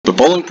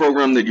following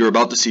program that you're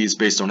about to see is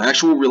based on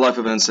actual real-life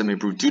events that may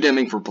prove too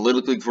damning for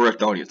politically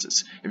correct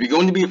audiences. If you're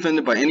going to be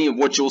offended by any of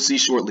what you'll see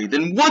shortly,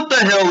 then what the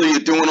hell are you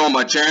doing on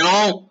my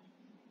channel?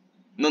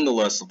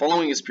 Nonetheless, the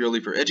following is purely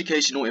for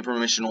educational,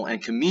 informational,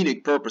 and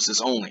comedic purposes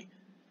only.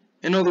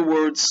 In other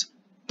words,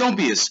 don't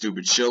be a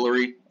stupid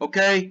shillery,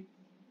 okay?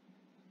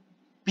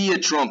 Be a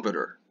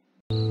trumpeter.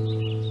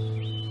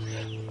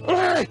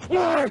 I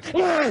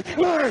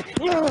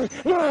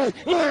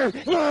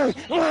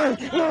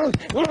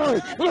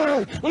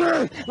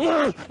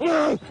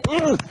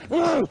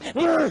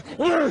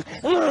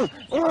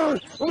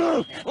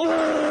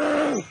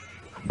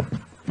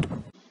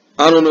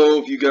don't know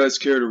if you guys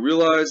care to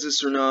realize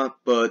this or not,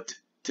 but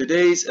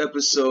today's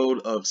episode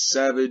of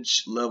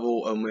Savage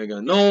Level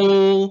Omega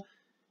Null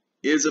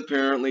is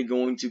apparently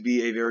going to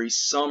be a very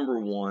somber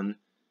one,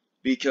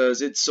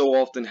 because it so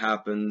often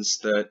happens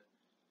that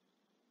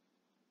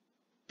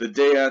the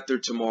day after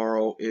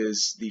tomorrow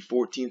is the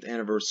 14th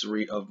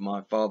anniversary of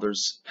my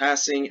father's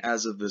passing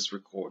as of this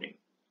recording.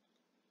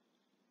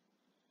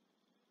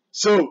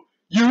 So,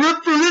 you're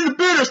up for a little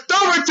bit of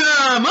story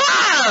time!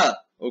 Ah!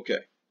 Okay.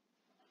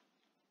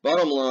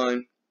 Bottom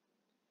line,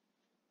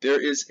 there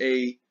is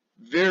a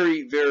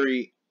very,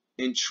 very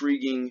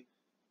intriguing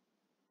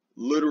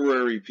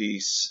literary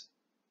piece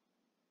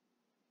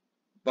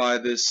by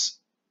this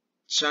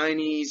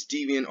Chinese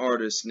deviant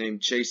artist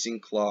named Chasing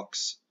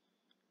Clocks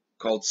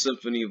called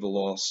Symphony of the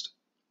Lost.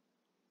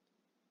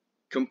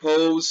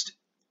 Composed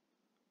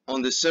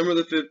on December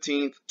the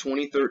 15th,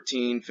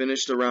 2013,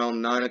 finished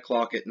around 9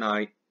 o'clock at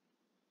night,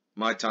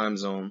 my time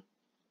zone.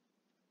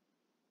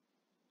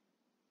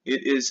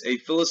 It is a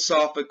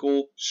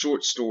philosophical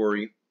short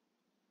story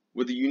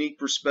with a unique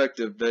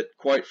perspective that,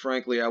 quite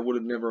frankly, I would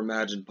have never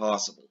imagined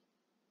possible.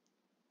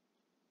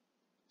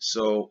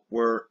 So,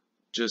 we're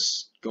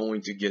just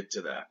going to get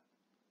to that.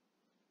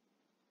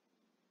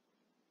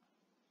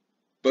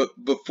 But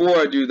before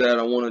I do that,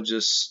 I want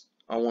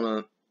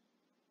to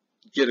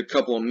get a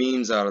couple of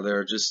memes out of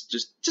there, just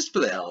for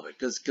the hell of it,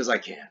 because I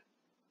can.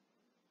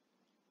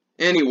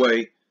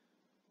 Anyway,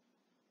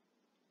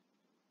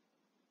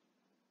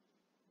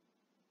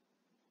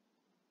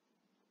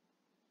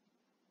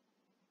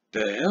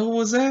 the hell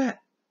was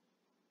that?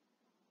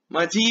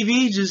 My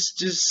TV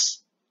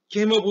just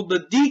came up with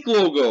the Deke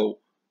logo.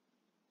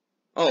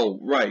 Oh,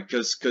 right,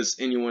 because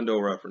innuendo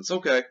reference.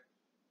 Okay.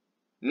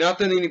 Not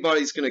that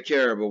anybody's going to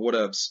care, but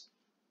whatevs.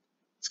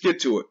 Let's get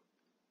to it.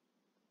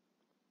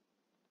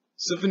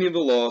 Symphony of the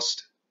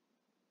Lost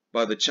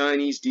by the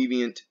Chinese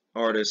deviant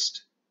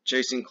artist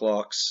Chasing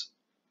Clocks.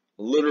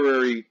 A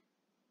literary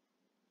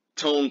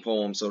tone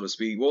poem, so to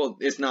speak. Well,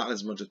 it's not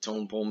as much a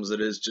tone poem as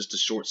it is just a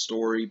short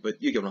story,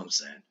 but you get what I'm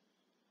saying.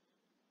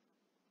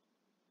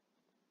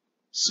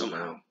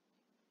 Somehow,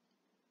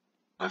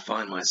 I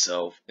find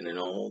myself in an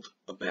old,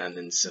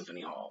 abandoned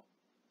symphony hall.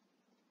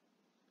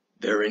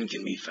 Therein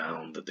can be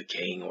found the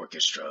decaying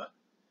orchestra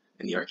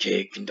and the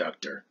archaic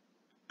conductor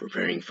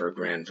preparing for a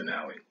grand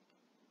finale.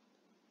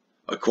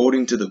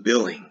 According to the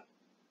billing,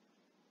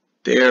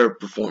 they are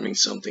performing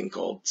something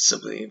called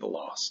Symphony of the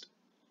Lost.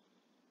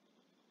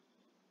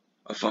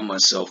 I find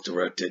myself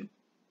directed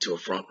to a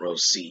front row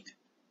seat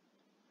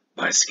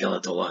by a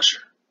skeletal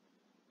usher.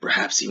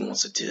 Perhaps he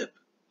wants a tip.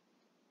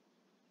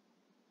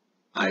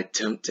 I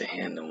attempt to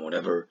hand him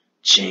whatever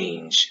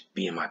change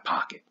be in my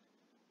pocket,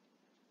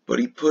 but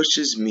he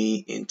pushes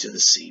me into the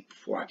seat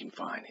before I can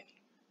find any.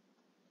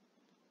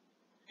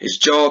 His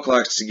jaw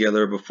clacks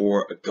together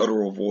before a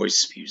guttural voice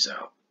spews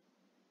out.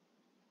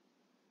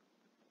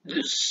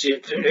 The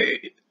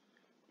symphony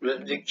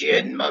will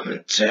begin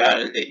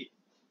momentarily.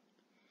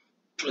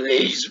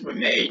 Please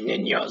remain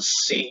in your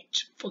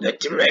seat for the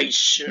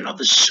duration of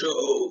the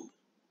show.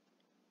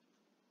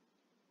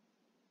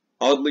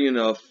 Oddly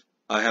enough,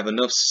 I have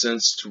enough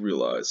sense to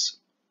realize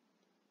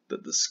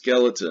that the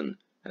skeleton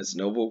has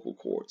no vocal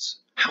cords.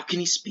 How can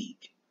he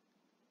speak?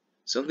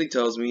 Something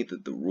tells me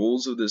that the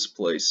rules of this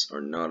place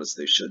are not as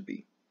they should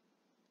be.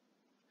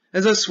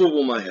 As I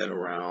swivel my head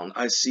around,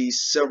 I see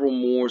several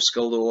more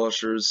skeletal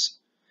ushers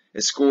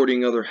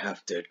escorting other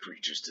half-dead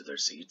creatures to their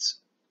seats.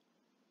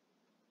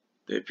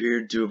 They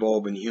appeared to have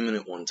all been human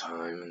at one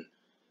time, and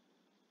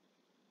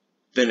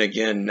then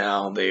again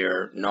now they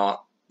are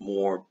not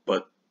more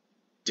but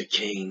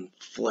decaying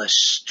flesh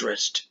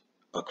stretched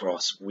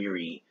across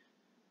weary,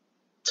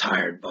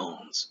 tired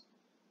bones.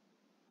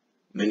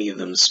 Many of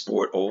them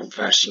sport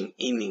old-fashioned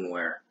evening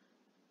wear,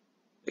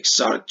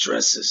 exotic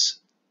dresses,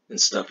 and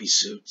stuffy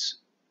suits.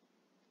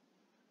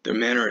 Their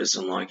manner is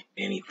unlike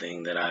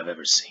anything that I've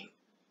ever seen.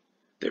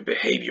 Their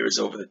behavior is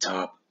over the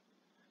top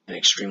and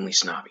extremely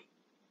snobby.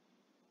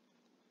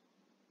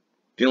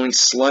 Feeling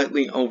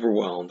slightly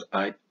overwhelmed,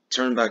 I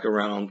turn back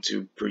around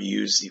to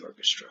peruse the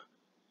orchestra.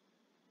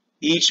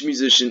 Each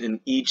musician and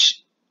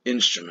each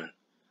instrument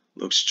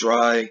looks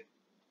dry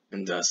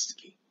and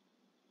dusty.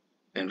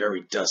 And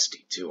very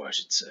dusty, too, I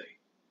should say.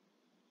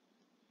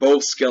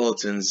 Both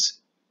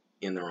skeletons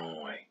in their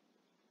own way.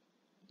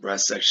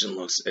 Brass section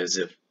looks as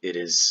if it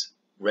is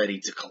ready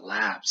to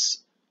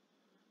collapse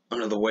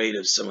under the weight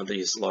of some of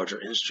these larger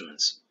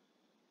instruments.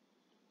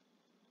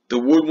 The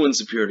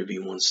woodwinds appear to be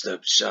one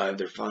step shy of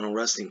their final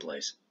resting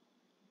place.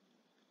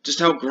 Just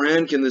how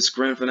grand can this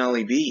grand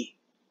finale be?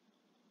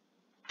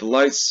 The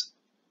lights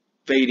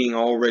fading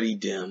already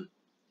dim,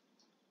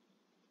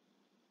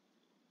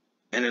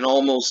 and an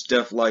almost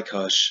death-like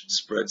hush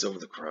spreads over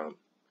the crowd.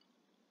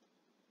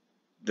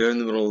 There in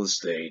the middle of the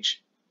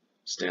stage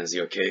stands the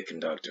archaic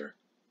conductor,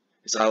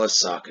 his eyeless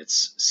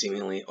sockets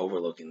seemingly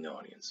overlooking the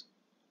audience.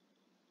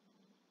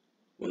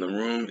 When the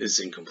room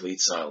is in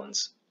complete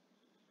silence,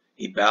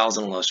 he bows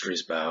an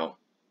illustrious bow,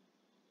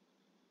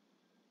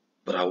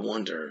 but I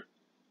wonder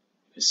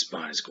if his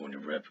spine is going to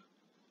rip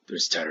through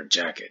his tattered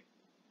jacket.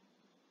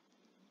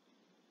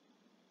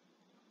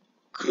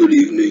 Good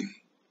evening.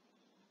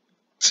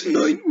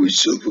 Tonight we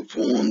shall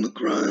perform the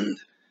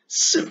grand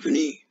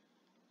symphony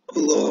of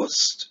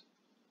Lost,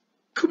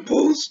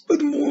 composed by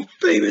the more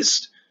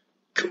famous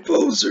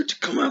composer to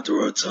come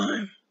after our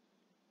time.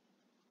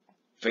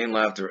 Faint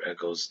laughter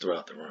echoes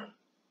throughout the room.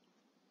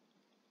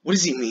 What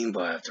does he mean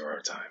by after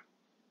our time?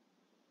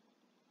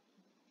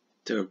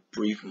 After a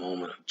brief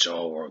moment of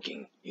jaw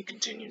working, he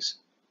continues.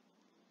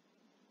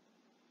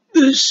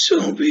 This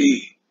shall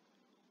be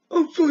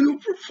our final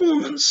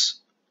performance,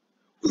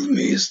 with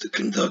me as the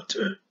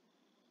conductor,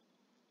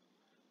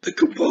 the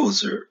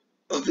composer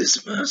of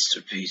this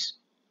masterpiece.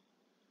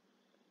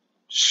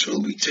 Shall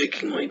be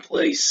taking my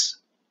place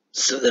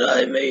so that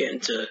I may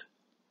enter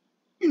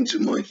into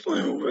my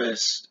final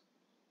rest.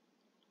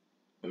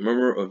 A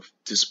murmur of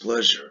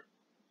displeasure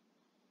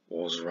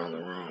rolls around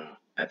the room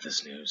at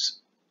this news,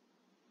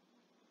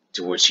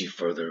 to which he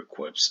further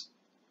quips,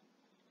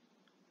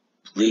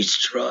 Please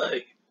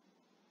try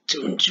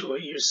to enjoy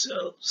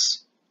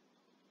yourselves.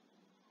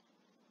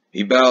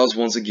 He bows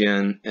once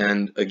again,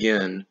 and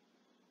again,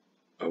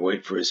 I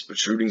wait for his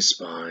protruding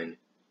spine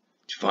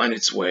to find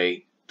its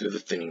way through the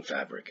thinning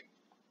fabric.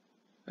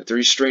 After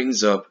he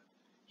straightens up,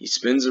 he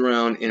spins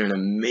around in an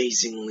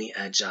amazingly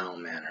agile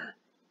manner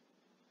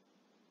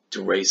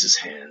to raise his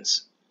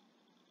hands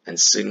and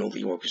signal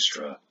the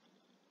orchestra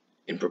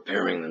in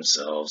preparing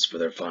themselves for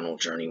their final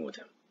journey with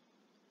him.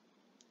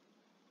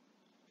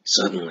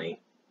 Suddenly,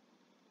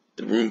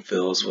 the room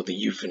fills with a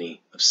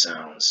euphony of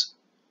sounds,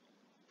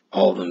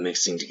 all of them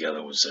mixing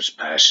together with such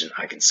passion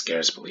I can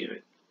scarce believe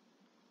it.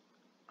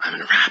 I'm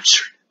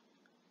enraptured.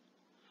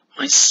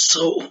 My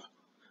soul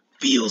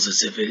feels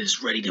as if it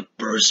is ready to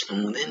burst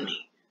from within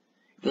me.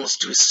 It wants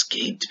to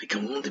escape to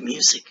become one with the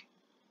music.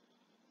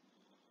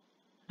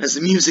 As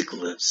the music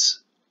lifts,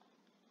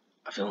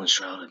 I feel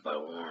enshrouded by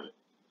warm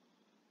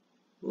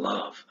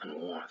love and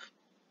warmth.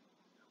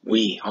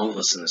 We, all of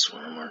us in this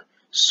room, are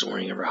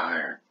soaring ever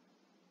higher.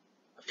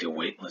 I feel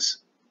weightless,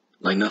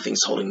 like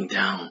nothing's holding me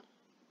down.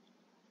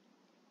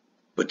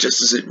 But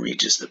just as it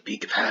reaches the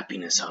peak of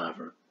happiness,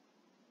 however,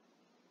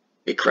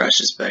 it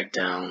crashes back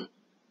down,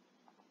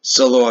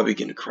 so low I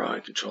begin to cry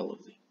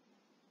uncontrollably.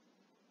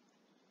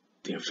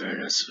 The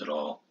unfairness of it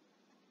all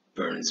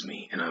burdens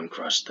me, and I'm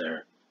crushed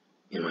there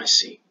in my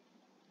seat.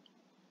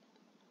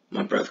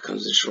 My breath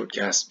comes in short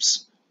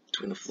gasps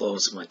between the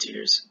flows of my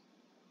tears.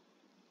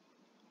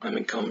 I'm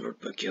encumbered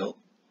by guilt,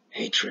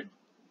 hatred,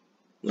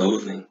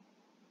 loathing,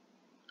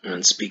 and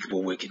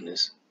unspeakable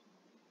wickedness.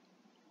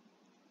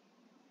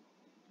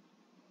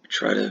 I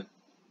try to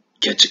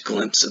catch a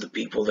glimpse of the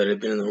people that have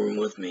been in the room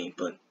with me,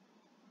 but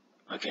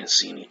I can't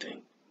see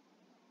anything.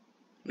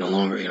 No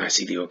longer can I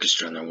see the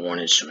orchestra and their worn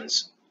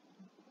instruments.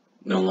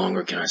 No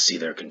longer can I see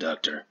their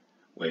conductor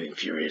waving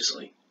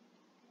furiously.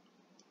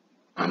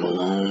 I'm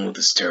alone with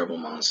this terrible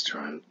monster.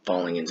 I'm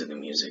falling into the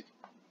music.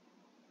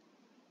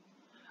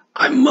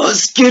 I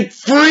must get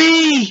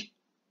free!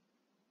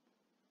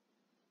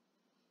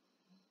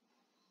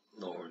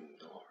 Lower and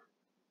lower,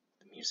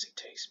 the music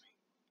takes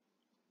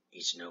me.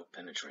 Each note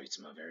penetrates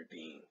my very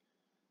being,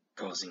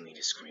 causing me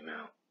to scream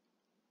out.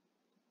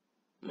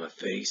 My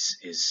face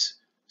is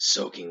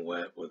soaking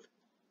wet with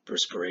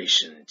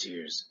perspiration and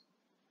tears.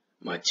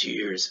 My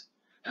tears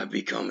have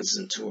become as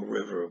into a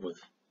river with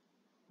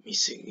me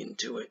sinking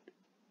into it.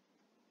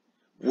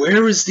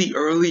 Where is the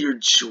earlier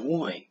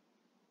joy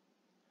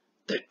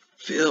that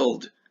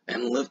filled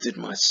and lifted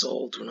my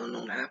soul to an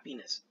unknown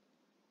happiness?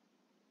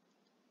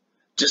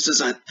 Just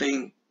as I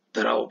think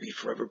that I will be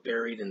forever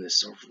buried in this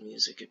sorrowful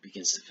music, it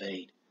begins to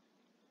fade.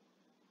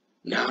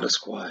 Now it is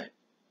quiet.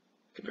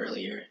 I can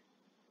barely hear it.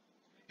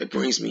 It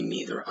brings me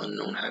neither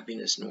unknown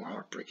happiness nor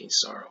heartbreaking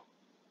sorrow.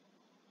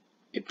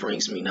 It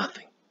brings me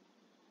nothing.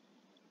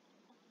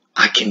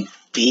 I can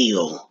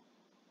feel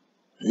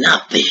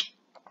nothing.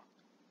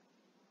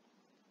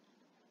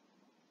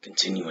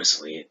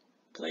 Continuously it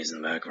plays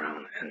in the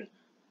background, and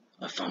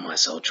I find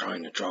myself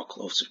trying to draw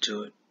closer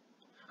to it.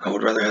 I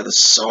would rather have the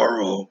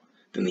sorrow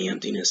than the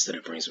emptiness that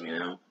it brings me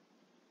now.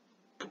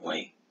 But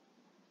wait,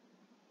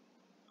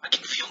 I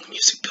can feel the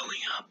music building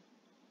up.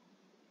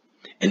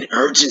 An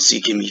urgency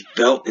can be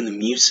felt in the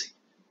music.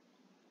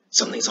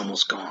 Something's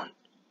almost gone.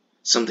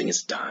 Something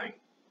is dying.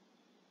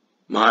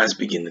 My eyes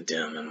begin to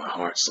dim and my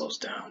heart slows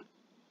down.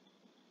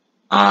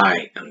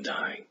 I am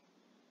dying.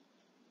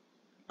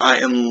 I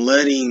am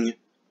letting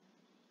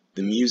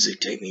the music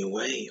take me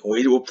away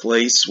to a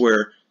place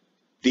where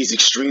these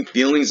extreme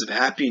feelings of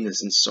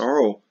happiness and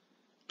sorrow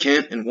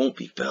can't and won't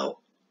be felt.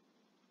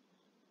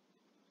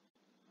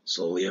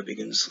 Slowly I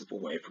begin to slip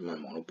away from my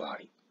mortal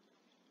body.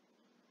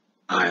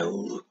 I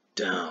look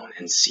down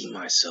and see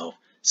myself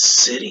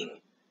sitting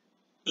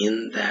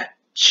in that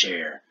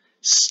chair,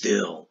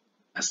 still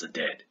as the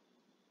dead.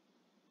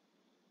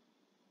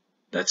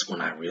 That's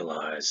when I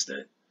realize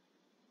that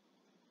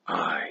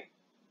I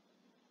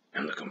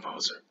am the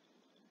composer.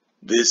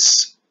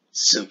 This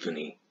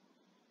symphony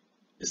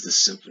is the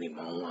symphony of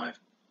my own life.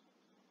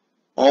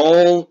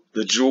 All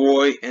the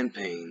joy and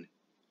pain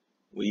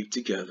weave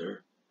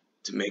together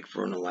to make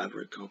for an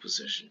elaborate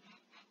composition.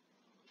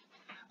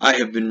 I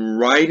have been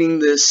writing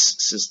this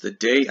since the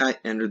day I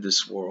entered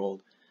this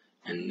world,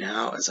 and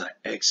now as I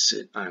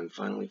exit, I am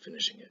finally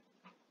finishing it.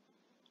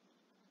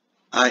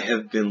 I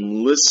have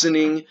been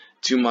listening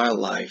to my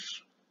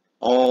life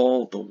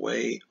all the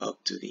way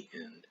up to the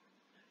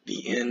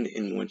end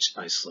in which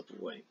I slip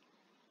away.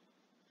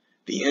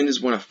 The end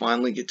is when I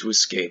finally get to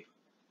escape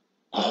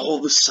all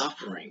the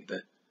suffering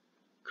that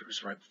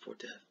occurs right before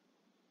death.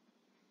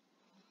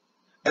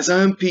 As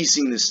I am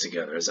piecing this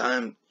together, as I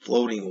am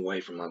floating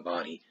away from my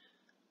body,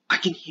 I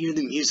can hear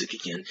the music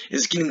again.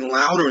 It's getting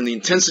louder and the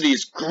intensity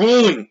is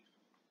growing.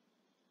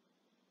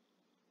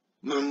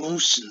 My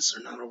emotions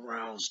are not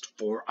aroused,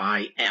 for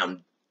I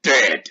am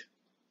dead.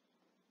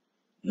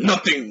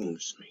 Nothing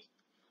moves me.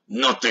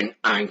 Nothing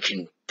I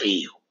can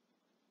feel.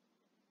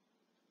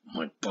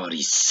 My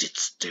body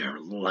sits there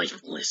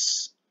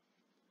lifeless,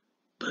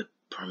 but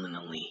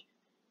permanently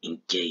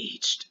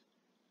engaged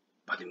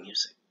by the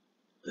music,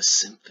 the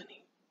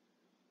symphony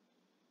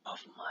of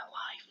my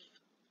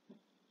life.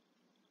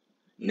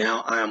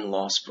 Now I am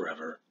lost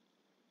forever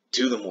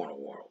to the mortal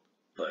world,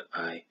 but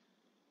I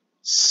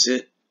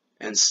sit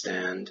and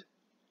stand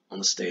on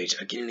the stage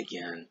again and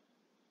again,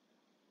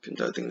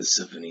 conducting the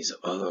symphonies of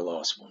other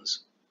lost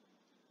ones,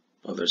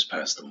 others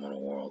past the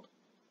mortal world.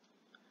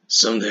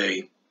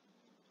 Someday,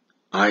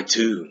 I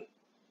too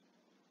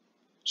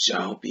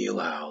shall be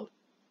allowed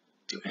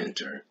to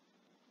enter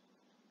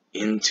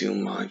into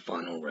my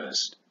final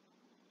rest,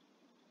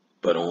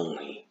 but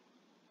only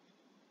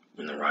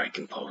when the right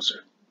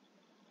composer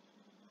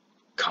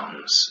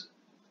comes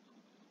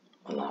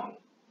along.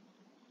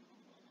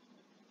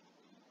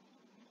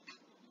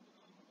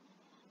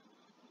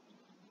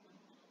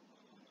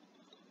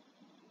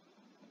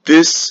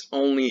 This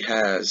only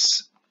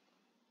has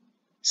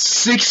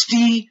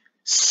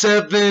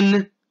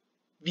 67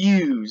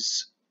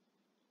 views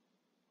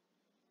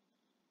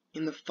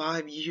in the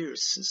 5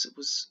 years since it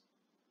was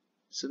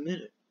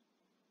submitted.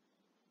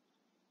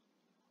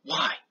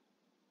 Why?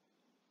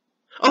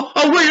 Oh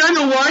wait, I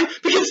know why!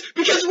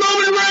 Because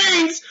Roman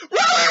Reigns!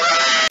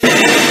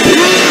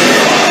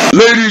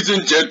 Ladies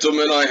and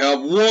gentlemen, I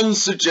have one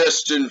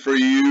suggestion for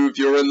you if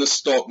you're in the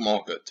stock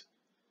market.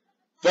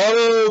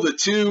 Follow the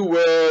two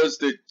words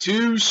that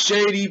two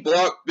shady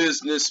black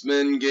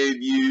businessmen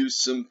gave you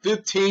some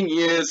 15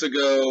 years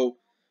ago,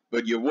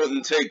 but you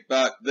wouldn't take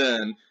back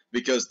then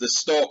because the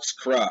stocks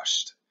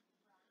crashed.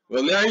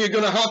 Well, now you're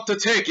gonna have to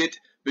take it,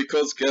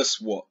 because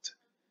guess what?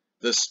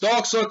 The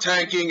stocks are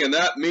tanking, and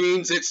that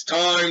means it's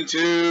time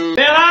to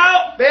bail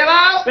out, bail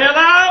out, bail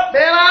out,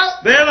 bail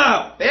out, bail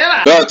out, bail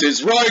out. That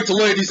is right,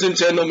 ladies and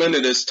gentlemen,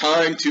 it is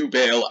time to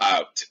bail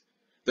out.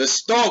 The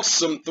stocks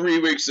some 3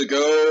 weeks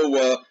ago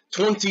were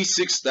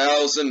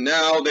 26,000,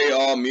 now they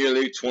are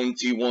merely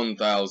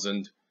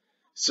 21,000.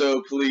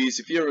 So please,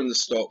 if you're in the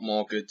stock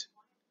market,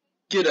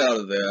 get out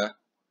of there.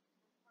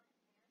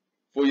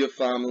 For your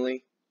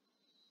family,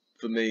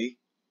 for me,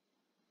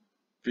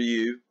 for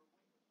you.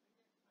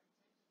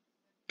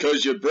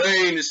 Because your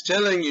brain is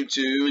telling you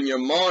to, and your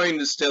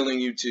mind is telling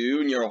you to,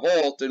 and your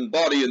heart and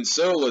body and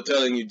soul are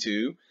telling you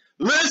to.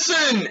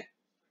 Listen!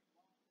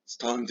 It's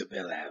time to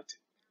bail out.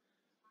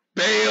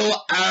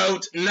 Bail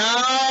out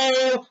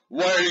now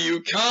while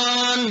you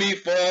can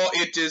before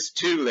it is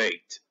too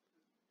late.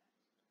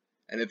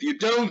 And if you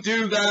don't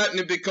do that and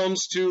it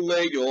becomes too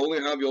late, you only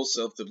have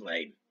yourself to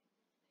blame.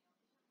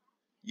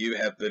 You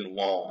have been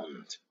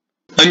warned.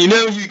 And you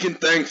know who you can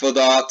thank for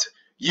that?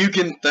 You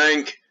can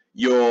thank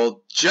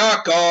your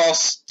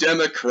jackass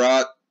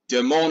Democrat,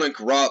 demonic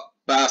rat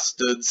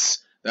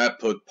bastards that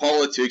put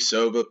politics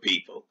over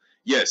people.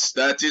 Yes,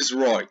 that is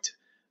right.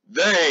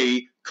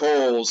 They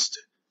caused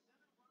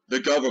the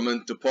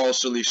government to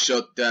partially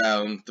shut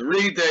down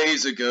 3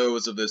 days ago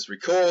as of this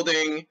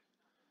recording,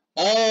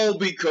 all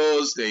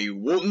because they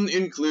wouldn't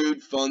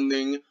include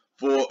funding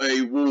for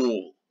a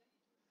wall.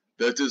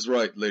 That is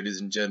right, ladies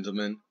and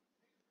gentlemen.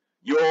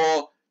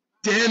 Your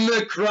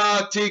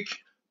Democratic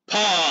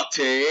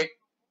Party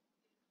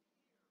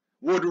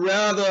would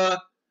rather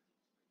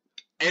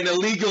an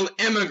illegal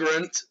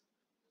immigrant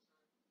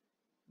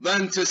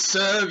than to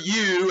serve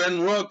you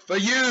and work for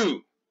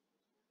you.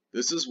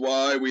 This is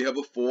why we have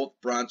a fourth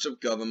branch of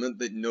government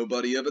that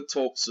nobody ever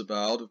talks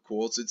about. Of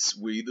course, it's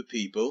we the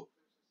people.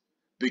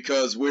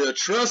 Because we are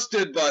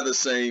trusted by the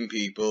same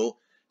people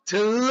to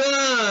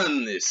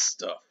learn this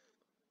stuff.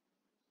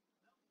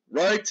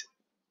 Right?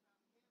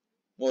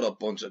 What a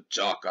bunch of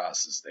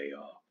jackasses they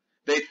are.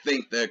 They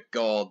think they're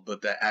God,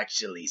 but they're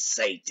actually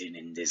Satan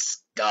in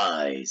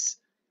disguise.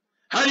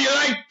 How do you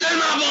like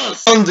them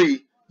apples?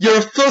 Andy, you're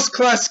a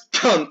first-class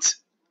cunt.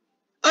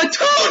 I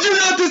told you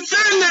not to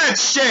send that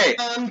shit!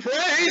 And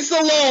praise the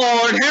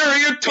Lord,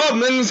 Harriet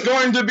Tubman's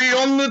going to be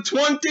on the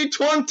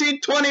 2020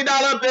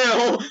 $20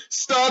 bill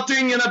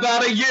starting in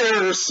about a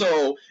year or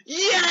so.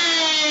 Yay!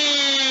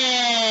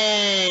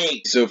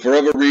 So for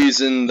whatever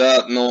reason,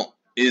 that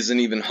isn't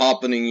even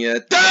happening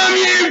yet. Damn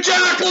you,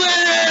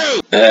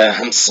 Jacqueline!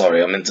 I'm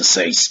sorry, I meant to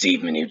say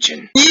Steve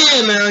Mnuchin.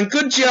 Yeah, man,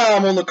 good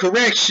job on the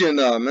correction,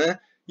 man.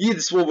 Yeah,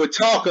 that's what we're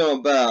talking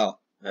about.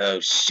 Oh,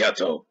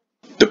 shut up.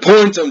 The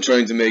point I'm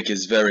trying to make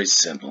is very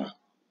simple,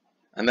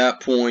 and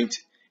that point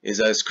is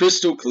as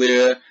crystal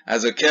clear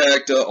as a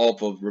character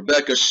off of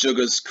Rebecca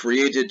Sugar's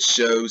created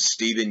show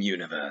Steven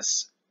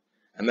Universe.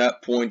 And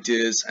that point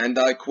is, and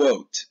I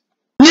quote,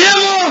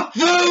 "Never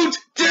vote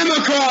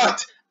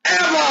Democrat!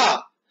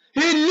 Ever!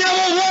 It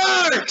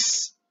never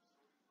works!"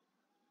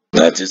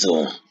 That is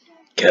all.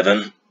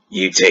 Kevin,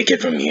 you take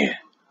it from here.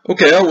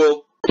 Okay, I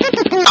will.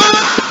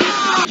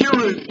 Ah!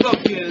 You're a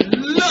fucking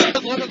nut!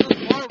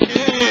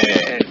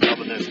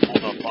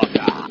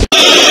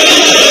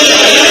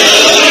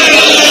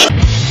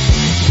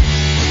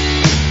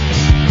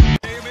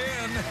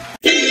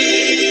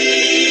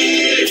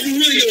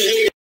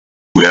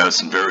 We have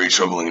some very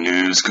troubling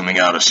news coming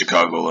out of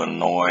Chicago,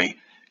 Illinois,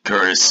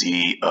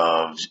 courtesy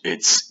of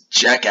its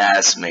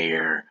jackass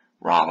mayor,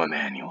 Rahm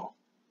Emanuel.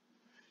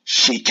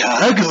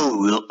 Chicago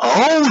will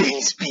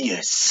always be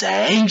a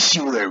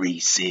sanctuary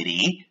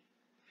city.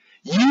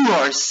 You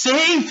are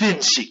safe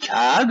in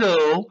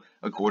Chicago,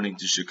 according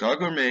to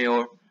Chicago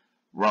Mayor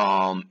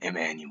Rahm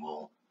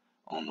Emanuel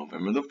on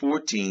November the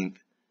 14th,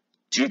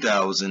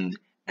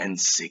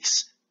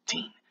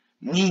 2016.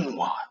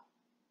 Meanwhile,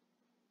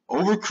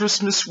 over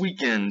Christmas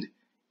weekend,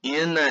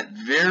 in that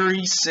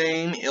very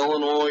same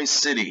Illinois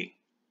city,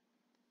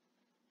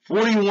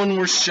 41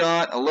 were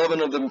shot,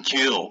 11 of them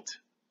killed.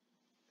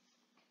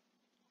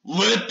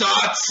 Let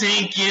that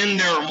sink in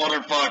there,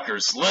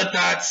 motherfuckers. Let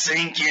that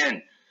sink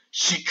in.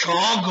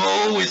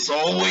 Chicago has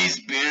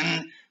always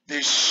been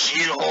this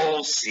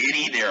shithole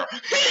city there.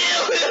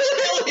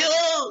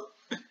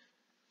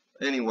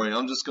 Anyway,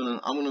 I'm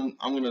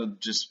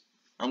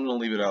gonna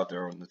leave it out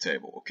there on the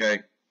table,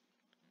 okay?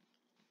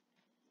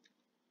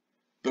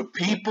 The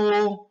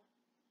people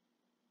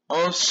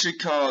of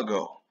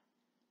Chicago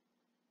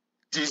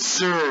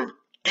deserve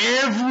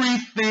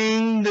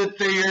everything that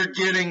they are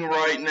getting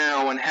right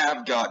now and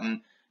have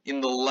gotten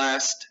in the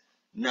last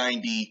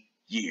 90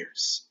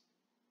 years.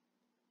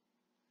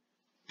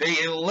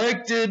 They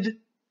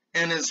elected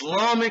an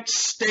Islamic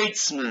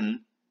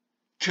statesman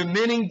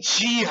committing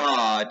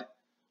jihad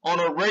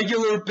on a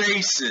regular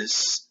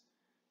basis,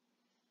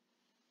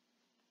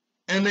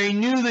 and they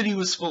knew that he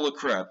was full of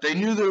crap. They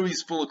knew that he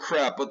was full of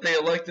crap, but they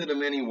elected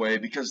him anyway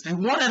because they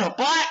wanted a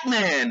black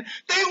man.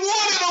 They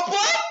wanted a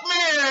black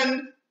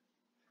man!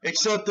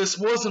 Except this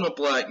wasn't a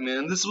black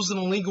man. This was an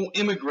illegal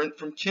immigrant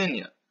from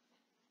Kenya.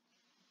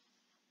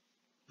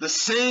 The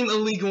same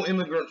illegal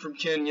immigrant from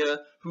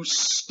Kenya who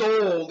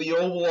stole the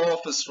Oval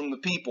Office from the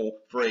people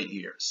for 8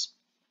 years.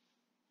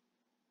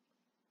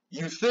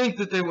 You think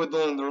that they would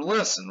learn their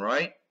lesson,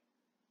 right?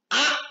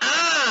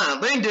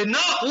 They did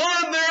not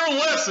learn their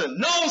lesson.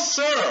 No,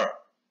 sir.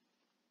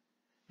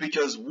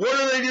 Because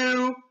what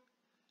do?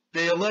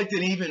 They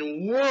elected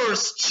even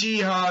worse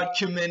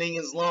jihad-committing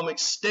Islamic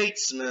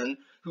statesmen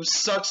who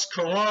sucks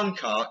Quran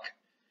cock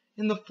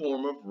in the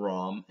form of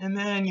Rahm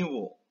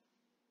Emanuel.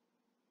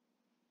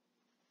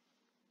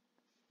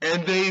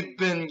 And they've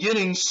been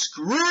getting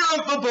screwed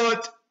up the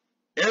butt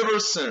ever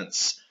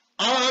since.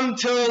 I'm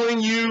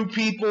telling you,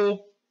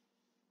 people,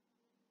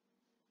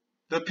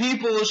 the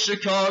people of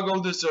Chicago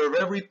deserve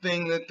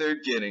everything that they're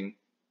getting,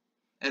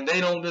 and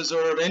they don't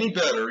deserve any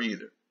better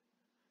either.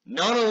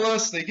 Not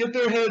unless they get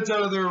their heads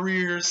out of their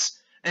rears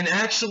and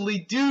actually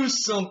do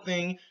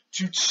something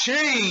to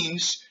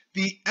change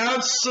the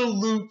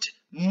absolute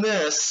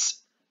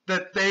mess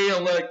that they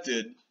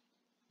elected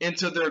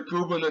into their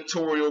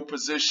gubernatorial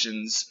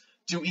positions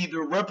to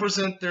either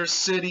represent their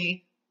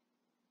city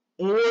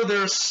or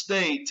their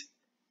state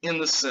in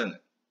the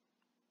Senate.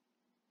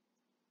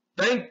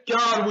 Thank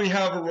God we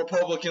have a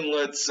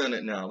Republican-led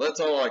Senate now. That's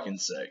all I can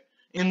say.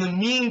 In the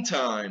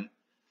meantime,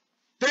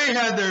 they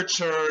had their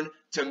turn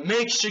to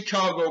make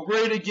Chicago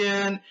great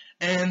again,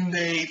 and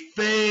they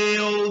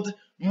failed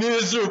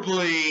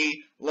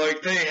miserably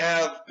like they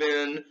have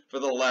been for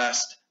the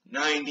last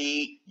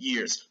 90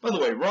 years. By the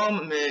way,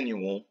 Rahm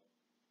Emanuel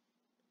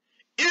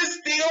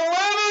is the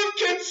 11th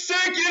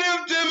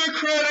consecutive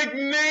Democratic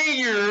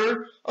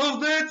mayor of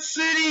that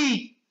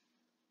city.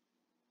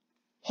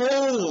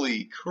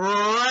 Holy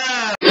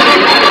crap!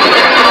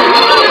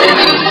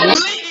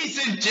 Ladies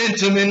and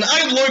gentlemen,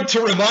 I'd like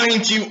to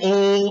remind you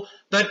all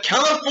that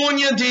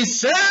California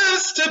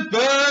deserves to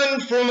burn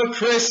from a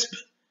crisp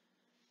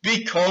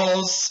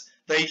because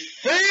they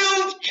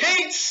failed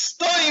Kate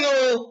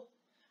Steinle,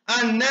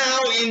 and now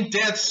in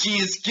death she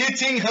is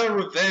getting her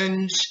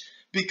revenge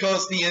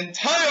because the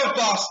entire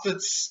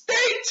bastard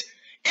state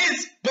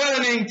is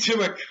burning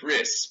to a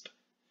crisp.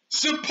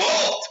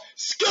 Support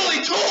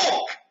Scully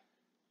Talk!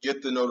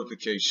 Get the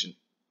notification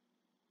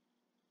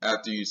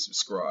after you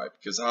subscribe,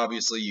 because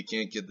obviously you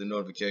can't get the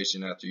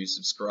notification after you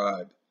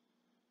subscribe,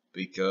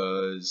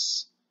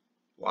 because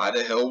why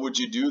the hell would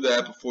you do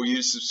that before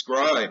you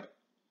subscribe?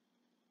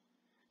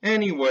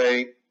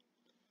 Anyway,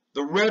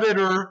 the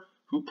Redditor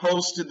who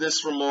posted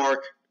this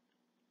remark,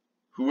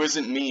 who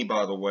isn't me,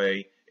 by the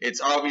way,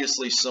 it's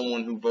obviously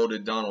someone who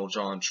voted Donald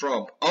John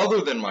Trump.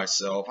 Other than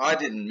myself, I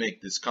didn't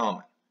make this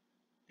comment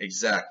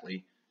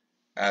exactly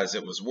as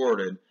it was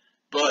worded,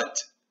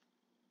 but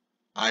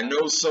I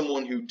know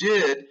someone who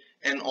did,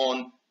 and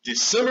on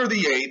December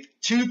the 8th,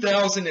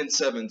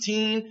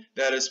 2017,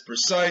 that is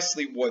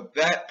precisely what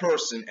that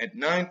person at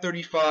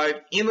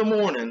 9:35 in the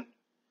morning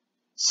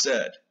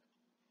said.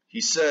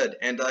 He said,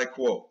 and I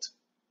quote,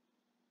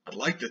 "I'd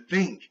like to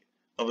think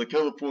of the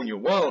California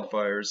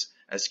wildfires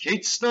as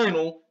Kate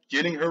Steinle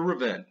getting her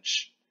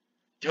revenge.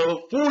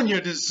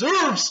 California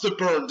deserves to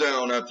burn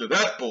down after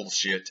that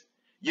bullshit."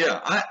 Yeah,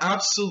 I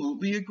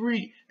absolutely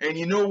agree. And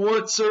you know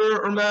what,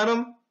 sir or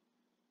madam?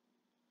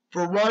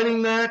 For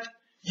writing that,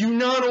 you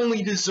not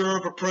only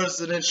deserve a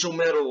Presidential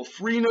Medal of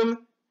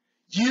Freedom,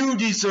 you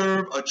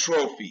deserve a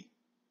trophy.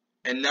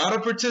 And not a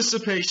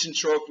participation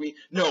trophy,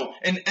 no,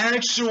 an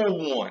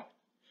actual one.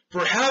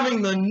 For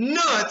having the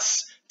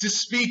nuts to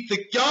speak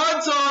the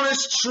God's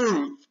honest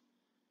truth,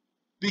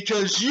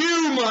 because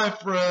you, my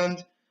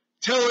friend,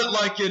 tell it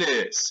like it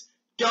is.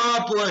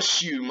 God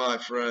bless you, my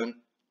friend.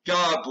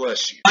 God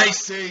bless you. I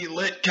say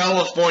let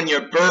California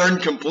burn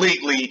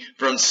completely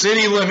from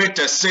city limit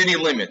to city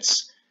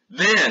limits.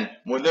 Then,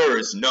 when there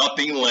is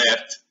nothing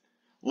left,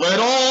 let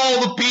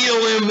all the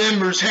BLM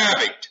members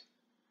have it.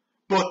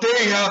 But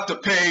they have to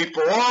pay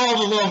for all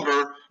the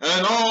lumber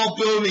and all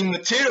building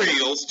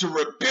materials to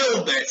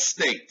rebuild that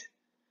state.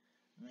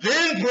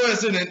 Then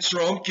President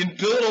Trump can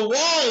build a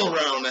wall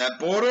around that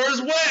border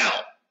as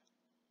well.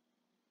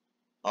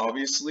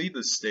 Obviously,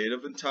 the state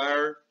of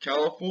entire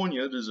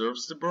California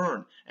deserves to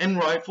burn, and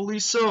rightfully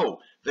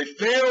so. They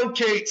failed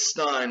Kate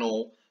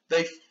Steinle.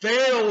 They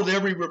failed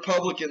every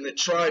Republican that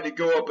tried to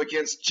go up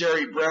against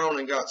Jerry Brown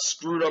and got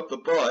screwed up the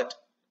butt.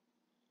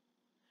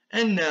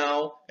 And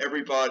now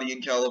everybody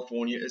in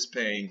California is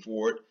paying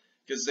for it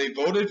because they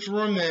voted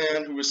for a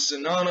man who is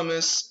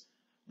synonymous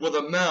with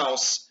a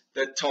mouse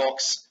that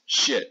talks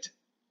shit.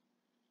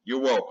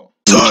 You're welcome.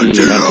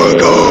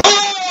 Santiago!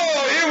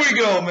 Oh, here we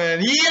go,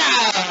 man.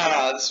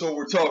 Yeah, that's what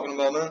we're talking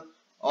about, man.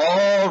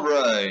 All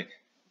right.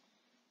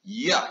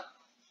 Yeah.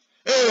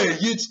 Hey,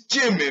 it's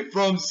Jimmy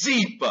from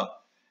Zipa.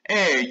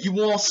 Hey, you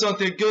want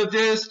something good?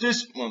 I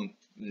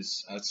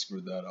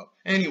screwed that up.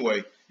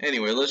 Anyway,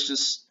 let's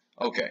just,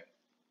 okay.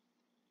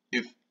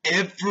 If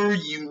ever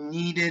you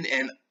needed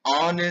an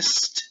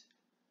honest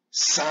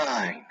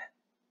sign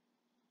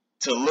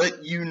to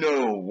let you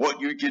know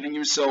what you're getting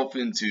yourself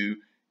into,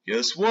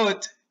 guess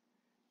what?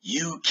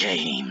 You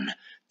came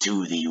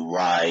to the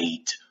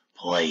right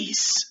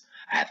place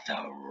at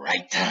the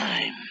right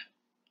time.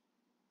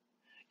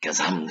 'Cause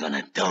I'm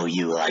gonna tell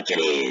you like it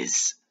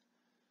is.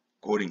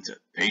 According to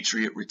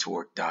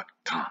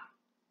PatriotRetort.com.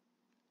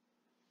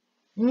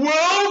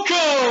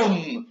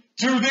 Welcome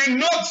to the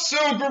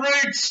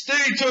not-so-great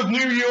state of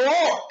New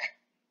York.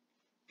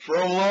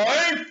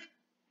 Pro-life,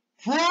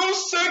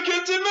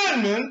 pro-Second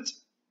Amendment,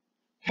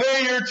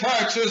 pay your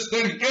taxes,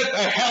 then get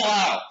the hell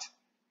out.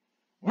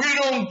 We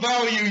don't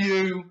value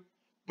you,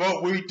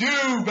 but we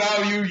do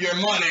value your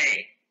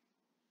money.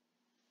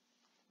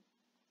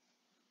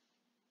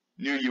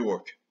 New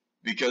York,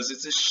 because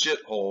it's a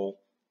shithole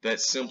that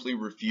simply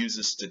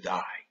refuses to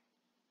die.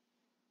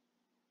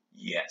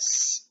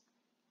 Yes,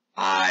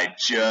 I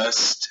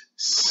just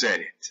said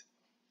it.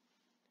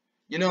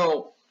 You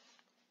know,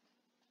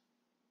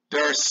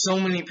 there are so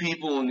many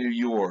people in New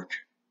York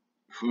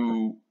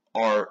who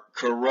are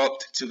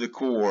corrupt to the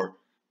core,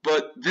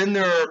 but then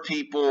there are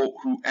people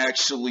who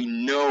actually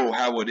know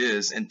how it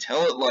is and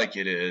tell it like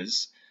it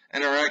is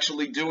and are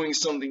actually doing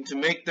something to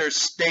make their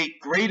state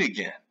great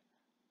again.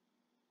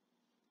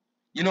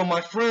 You know,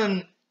 my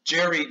friend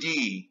Jerry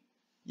D,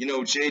 you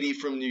know, JD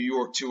from New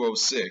York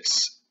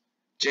 206,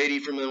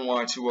 JD from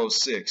NY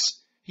 206,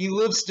 he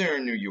lives there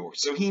in New York,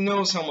 so he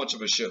knows how much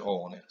of a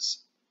shithole it is.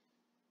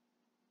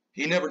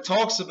 He never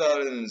talks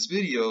about it in his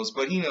videos,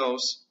 but he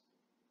knows.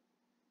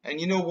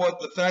 And you know what?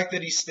 The fact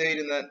that he stayed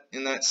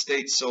in that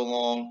state so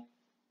long,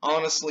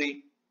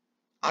 honestly,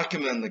 I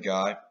commend the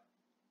guy.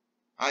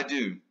 I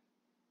do.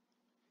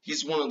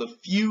 He's one of the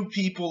few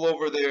people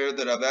over there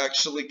that I've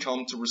actually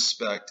come to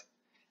respect.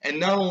 And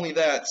not only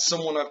that,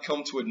 someone I've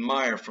come to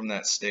admire from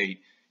that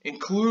state,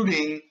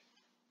 including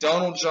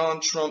Donald John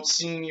Trump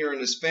Sr.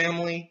 and his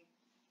family.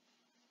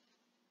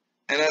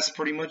 And that's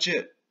pretty much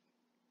it.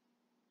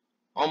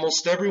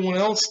 Almost everyone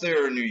else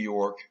there in New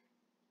York,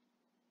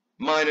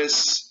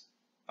 minus,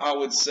 I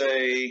would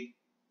say,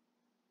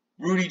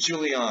 Rudy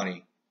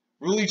Giuliani.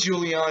 Rudy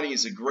Giuliani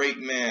is a great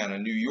man, a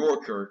New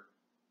Yorker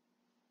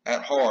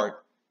at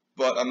heart,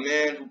 but a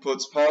man who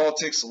puts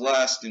politics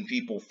last and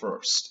people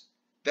first.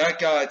 That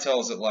guy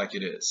tells it like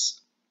it is.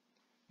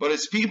 But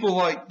it's people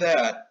like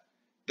that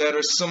that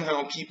are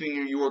somehow keeping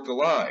New York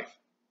alive.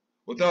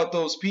 Without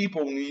those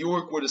people, New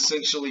York would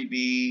essentially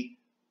be,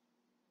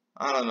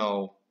 I don't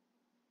know,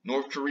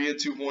 North Korea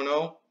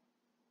 2.0?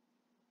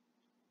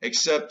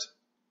 Except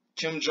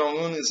Kim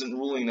Jong-un isn't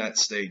ruling that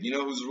state. You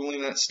know who's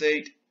ruling that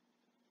state?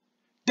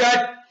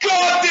 That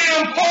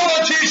goddamn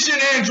politician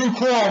Andrew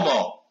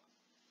Cuomo!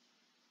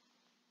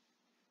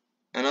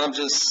 And I'm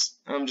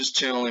just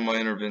channeling my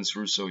inner Vince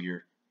Russo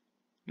here.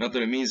 Not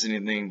that it means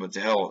anything, but to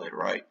hell with it,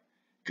 right?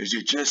 Because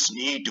you just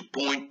need to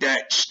point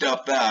that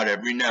stuff out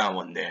every now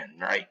and then,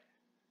 right?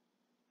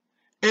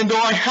 And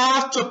I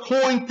have to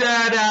point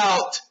that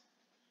out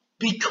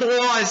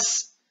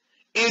because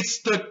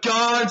it's the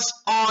God's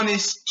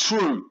honest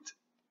truth.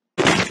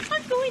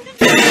 I'm going to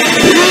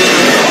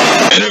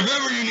And if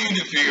ever you need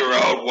to figure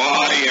out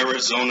why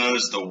Arizona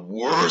is the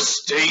worst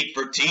state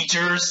for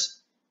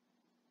teachers,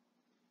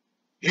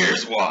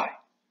 here's why.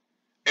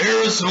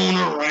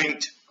 Arizona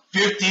ranked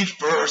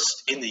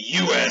 51st in the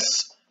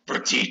U.S. for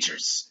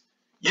teachers.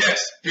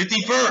 Yes,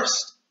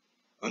 51st.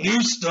 A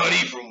new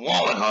study from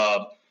Wallet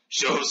Hub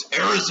shows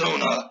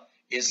Arizona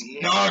is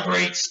not a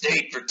great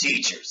state for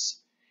teachers.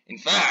 In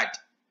fact,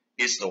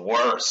 it's the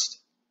worst.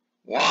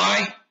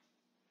 Why?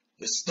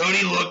 The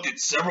study looked at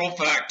several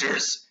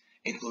factors,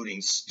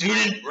 including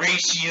student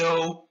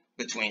ratio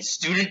between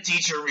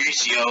student-teacher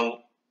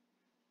ratio,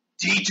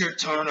 teacher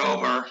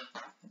turnover,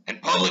 and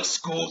public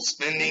school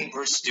spending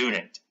per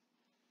student.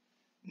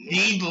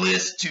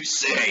 Needless to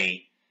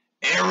say,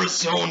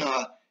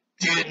 Arizona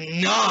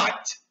did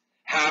not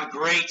have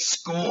great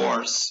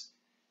scores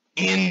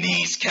in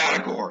these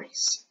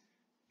categories.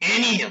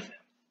 Any of them.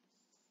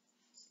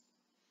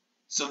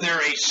 So they're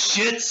a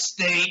shit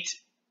state.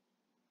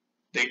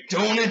 They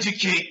don't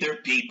educate their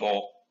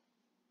people.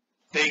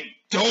 They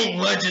don't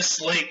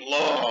legislate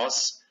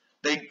laws.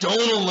 They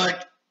don't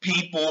elect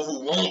people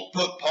who won't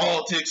put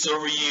politics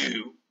over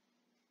you.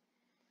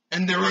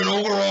 And they're an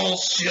overall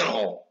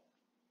shithole.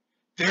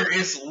 There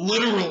is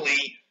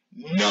literally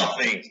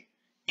nothing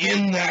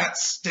in that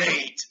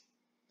state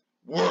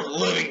worth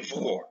living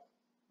for.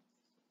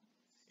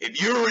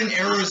 If you're in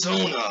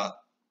Arizona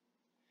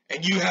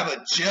and you have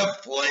a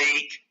Jeff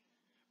Flake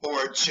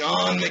or a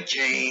John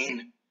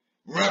McCain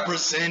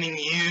representing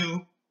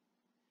you,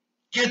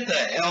 get the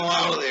hell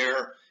out of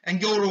there and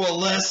go to a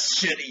less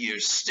shittier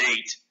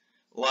state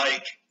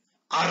like,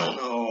 I don't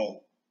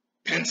know,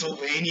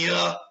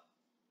 Pennsylvania,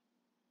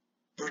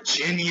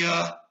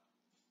 Virginia.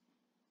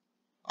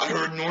 I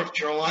heard North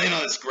Carolina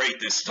is great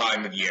this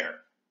time of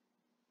year.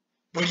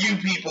 But you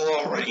people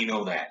already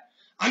know that.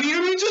 I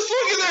mean, just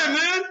look at that,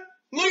 man.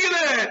 Look at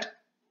that.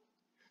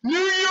 New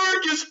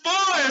York is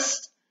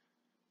funnest.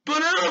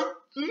 But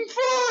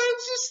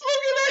just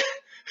look at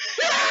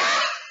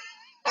that.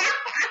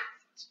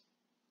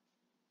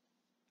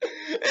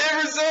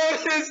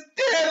 Arizona is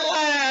dead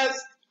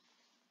last.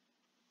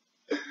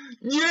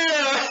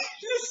 Yeah,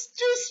 it's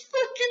just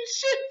fucking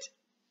shit.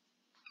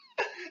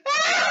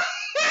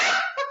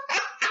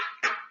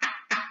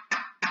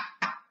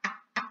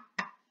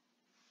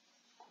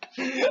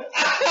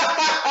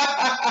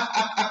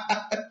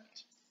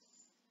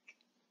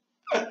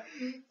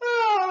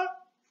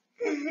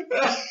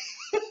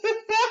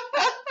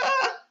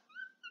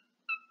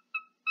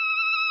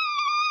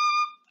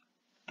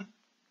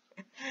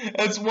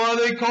 That's why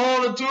they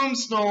call it a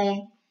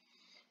tombstone.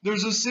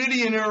 There's a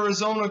city in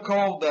Arizona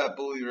called that,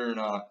 believe it or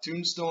not.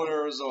 Tombstone,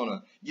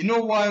 Arizona. You know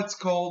why it's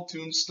called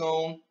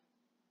Tombstone?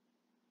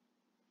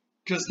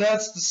 Because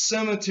that's the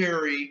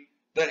cemetery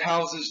that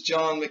houses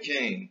John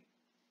McCain.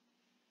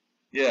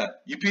 Yeah,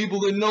 you people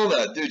didn't know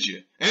that, did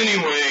you?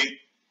 Anyway,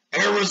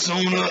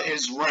 Arizona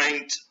is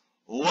ranked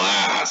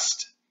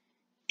last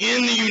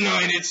in the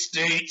United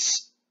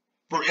States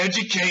for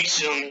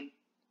education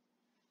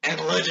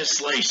and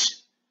legislation.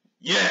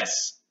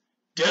 Yes,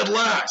 dead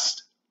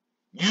last.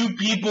 You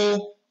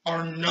people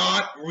are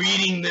not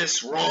reading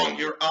this wrong.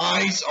 Your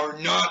eyes are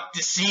not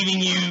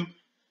deceiving you.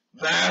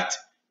 That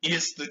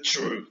is the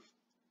truth.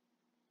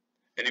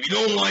 And if you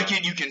don't like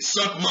it, you can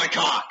suck my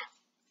cock.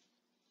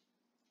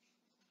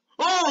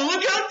 Oh,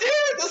 look out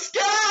there! The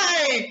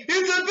sky!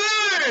 It's a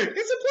bird!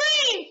 It's a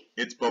plane!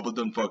 It's Bubba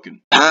done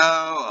fucking.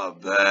 How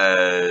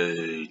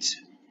about